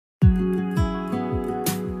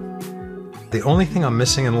The only thing I'm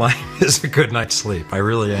missing in life is a good night's sleep. I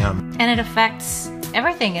really am. And it affects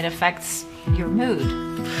everything. It affects your mood.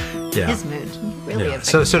 Yeah. His mood. Really affects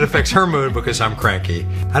So it affects her mood because I'm cranky.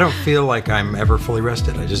 I don't feel like I'm ever fully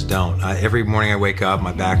rested. I just don't. Every morning I wake up,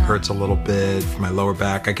 my back hurts a little bit, my lower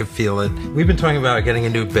back, I can feel it. We've been talking about getting a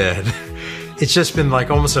new bed. It's just been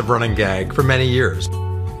like almost a running gag for many years.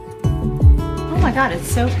 Oh my God,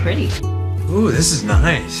 it's so pretty. Ooh, this is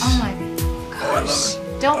nice. Oh my gosh.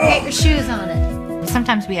 Don't get your shoes on it.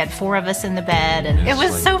 Sometimes we had 4 of us in the bed, and it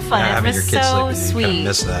was so fun. It was so sweet. You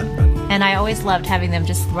miss that. But. And I always loved having them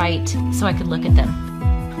just right so I could look at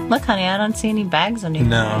them. Look, honey, I don't see any bags on your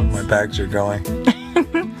No, my bags are going.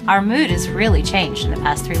 Our mood has really changed in the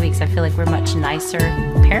past 3 weeks. I feel like we're much nicer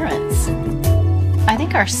parents. I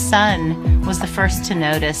think our son was the first to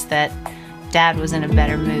notice that Dad was in a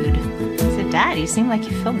better mood. He said, Dad, you seem like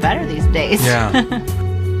you feel better these days. Yeah.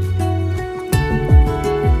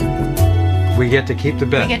 We get to keep the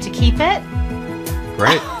bed. We get to keep it?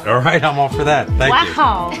 Great. All right, I'm all for that. Thank you.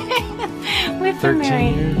 Wow. We've been 13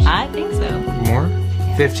 married. years? I think so. More?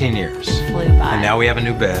 15 years. Flew by. And now we have a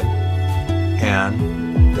new bed.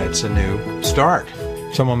 And that's a new start.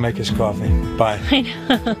 Someone make us coffee. Bye. I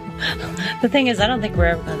know. The thing is, I don't think we're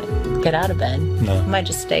ever going to get out of bed. No. We might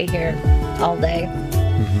just stay here all day.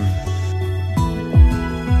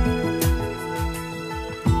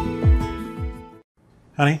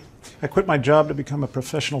 Honey, I quit my job to become a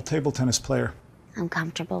professional table tennis player. I'm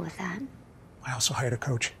comfortable with that. I also hired a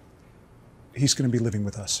coach. He's going to be living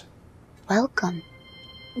with us. Welcome.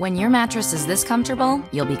 When your mattress is this comfortable,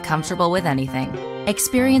 you'll be comfortable with anything.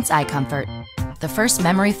 Experience iComfort, the first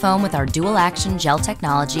memory foam with our dual-action gel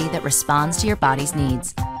technology that responds to your body's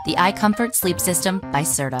needs. The iComfort Sleep System by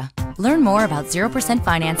Serta. Learn more about 0%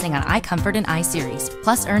 financing on iComfort and iSeries,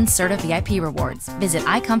 plus earn Serta VIP rewards. Visit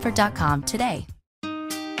iComfort.com today.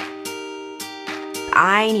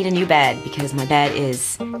 I need a new bed because my bed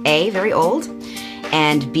is A, very old,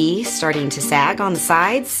 and B, starting to sag on the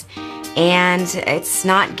sides, and it's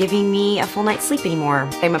not giving me a full night's sleep anymore.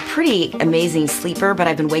 I'm a pretty amazing sleeper, but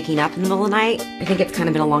I've been waking up in the middle of the night. I think it's kind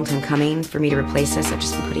of been a long time coming for me to replace this. I've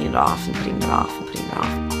just been putting it off and putting it off and putting it off.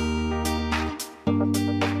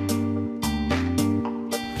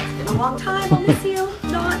 It's been a long time, I'll miss you.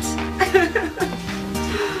 Not.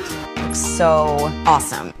 So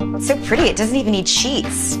awesome. It's so pretty. It doesn't even need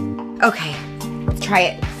sheets. Okay, let's try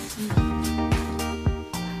it.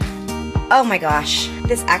 Oh my gosh.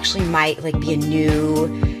 This actually might be a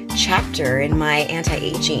new chapter in my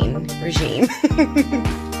anti-aging regime.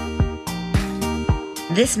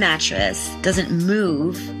 This mattress doesn't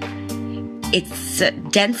move. It's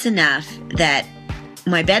dense enough that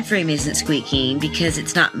my bed frame isn't squeaking because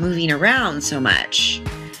it's not moving around so much.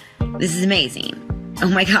 This is amazing. Oh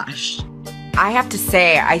my gosh. I have to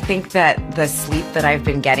say, I think that the sleep that I've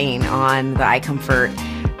been getting on the iComfort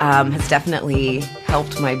has definitely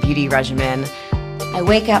helped my beauty regimen. I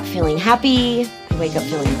wake up feeling happy, I wake up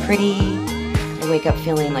feeling pretty, I wake up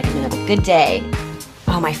feeling like I'm gonna have a good day.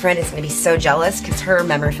 Oh, my friend is gonna be so jealous because her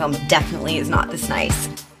memory foam definitely is not this nice.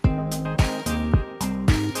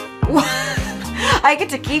 I get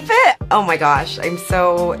to keep it? Oh my gosh, I'm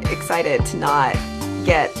so excited to not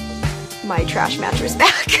get my trash mattress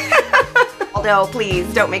back. Although,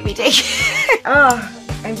 please don't make me take it. Oh,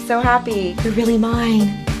 I'm so happy. You're really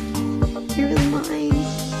mine. You're really mine.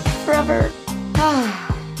 Forever.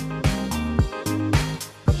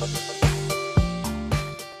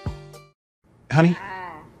 Honey,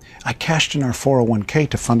 I cashed in our 401k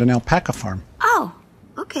to fund an alpaca farm. Oh,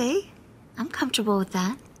 okay. I'm comfortable with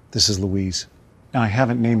that. This is Louise. Now, I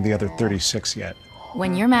haven't named the other 36 yet.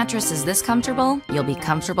 When your mattress is this comfortable, you'll be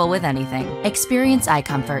comfortable with anything. Experience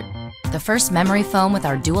iComfort, the first memory foam with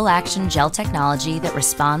our dual-action gel technology that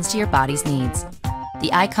responds to your body's needs. The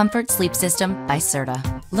iComfort Sleep System by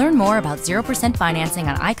Serta. Learn more about 0% financing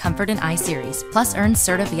on iComfort and iSeries, plus earn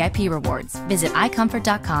Serta VIP rewards. Visit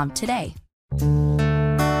iComfort.com today.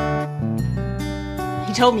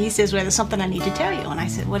 He told me, he says, well, there's something I need to tell you. And I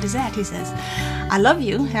said, what is that? He says, I love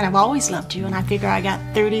you, and I've always loved you, and I figure I got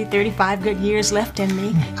 30, 35 good years left in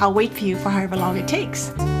me. I'll wait for you for however long it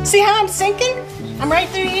takes. See how I'm sinking? I'm right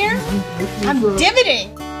through here. I'm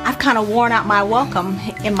divoting. I've kind of worn out my welcome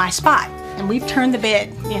in my spot. And we've turned the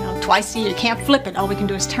bed, twice a year. You can't flip it. All we can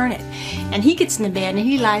do is turn it. And he gets in the bed, and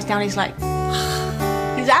he lies down. He's like,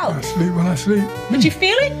 he's out. I sleep when I sleep. But you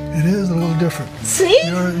feel it? It is a little different. See?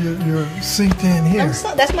 You're synced in here.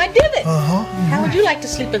 That's my divot. Uh-huh. How would you like to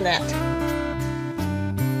sleep in that?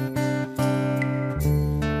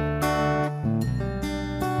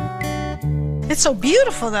 It's so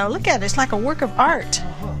beautiful, though. Look at it. It's like a work of art.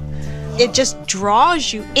 It just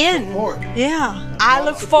draws you in. Yeah. I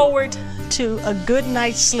look forward to a good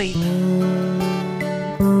night's sleep.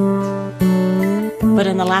 But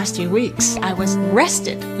in the last 3 weeks, I was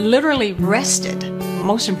rested, literally rested.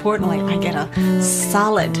 Most importantly, I get a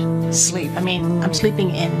solid sleep. I mean, I'm sleeping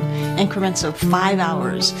in increments of 5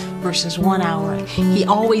 hours versus 1 hour. He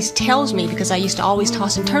always tells me, because I used to always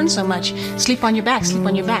toss and turn so much, sleep on your back, sleep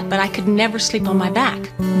on your back, but I could never sleep on my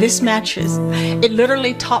back. This mattress, it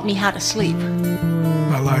literally taught me how to sleep.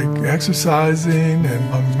 I like exercising,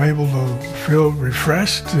 and I'm able to feel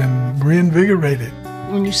refreshed and reinvigorated.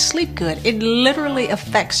 When you sleep good, it literally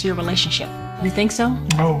affects your relationship. You think so?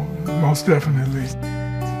 Oh, most definitely.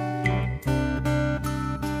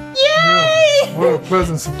 Yay! Yeah, what a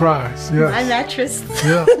pleasant surprise. Yes. My mattress.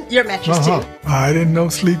 Yeah. Your mattress too. I didn't know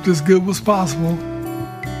sleep this good was possible.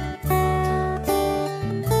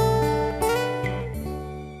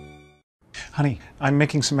 Honey, I'm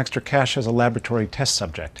making some extra cash as a laboratory test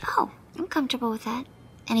subject. Oh, I'm comfortable with that.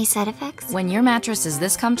 Any side effects? When your mattress is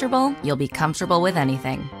this comfortable, you'll be comfortable with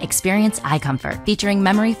anything. Experience iComfort, featuring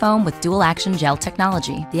memory foam with dual action gel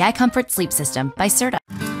technology. The iComfort Sleep System by Serta.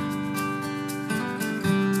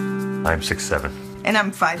 I'm 6'7". And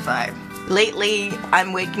I'm 5'5". Lately,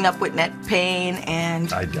 I'm waking up with neck pain,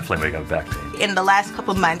 and I definitely wake up with back pain. In the last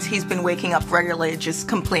couple of months, he's been waking up regularly, just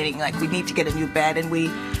complaining like we need to get a new bed, and we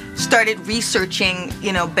started researching,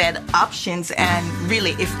 bed options, and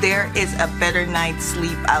really, if there is a better night's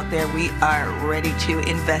sleep out there, we are ready to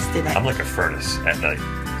invest in it. I'm like a furnace at night.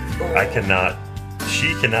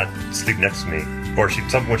 She cannot sleep next to me, or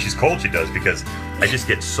when she's cold she does, because I just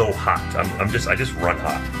get so hot. I just run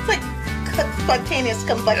hot. It's like spontaneous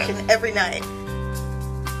combustion every night.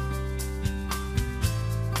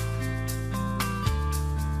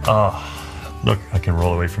 Look, I can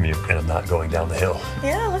roll away from you, and I'm not going down the hill.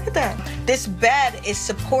 Yeah, look at that. This bed is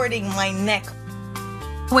supporting my neck.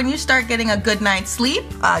 When you start getting a good night's sleep,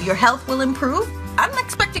 your health will improve. I'm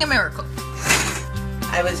expecting a miracle.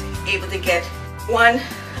 I was able to get 1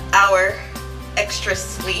 hour extra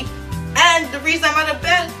sleep. And the reason I'm out of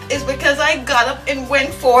bed is because I got up and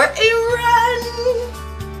went for a run.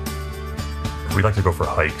 We like to go for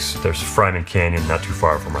hikes. There's Fryman Canyon not too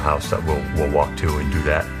far from our house that we'll walk to and do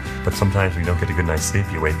that. But sometimes when you don't get a good night's sleep,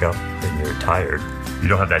 you wake up and you're tired. You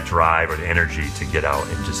don't have that drive or the energy to get out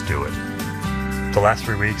and just do it. The last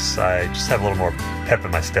 3 weeks, I just have a little more pep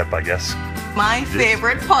in my step, I guess. My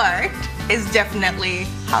favorite part is definitely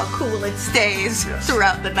how cool it stays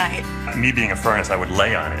throughout the night. Me being a furnace, I would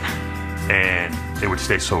lay on it, and it would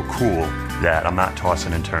stay so cool that I'm not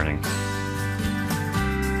tossing and turning.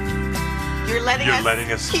 You're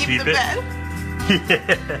letting us keep the bed.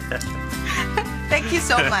 Yeah. Thank you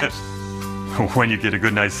so much. When you get a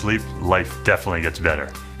good night's sleep, life definitely gets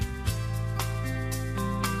better.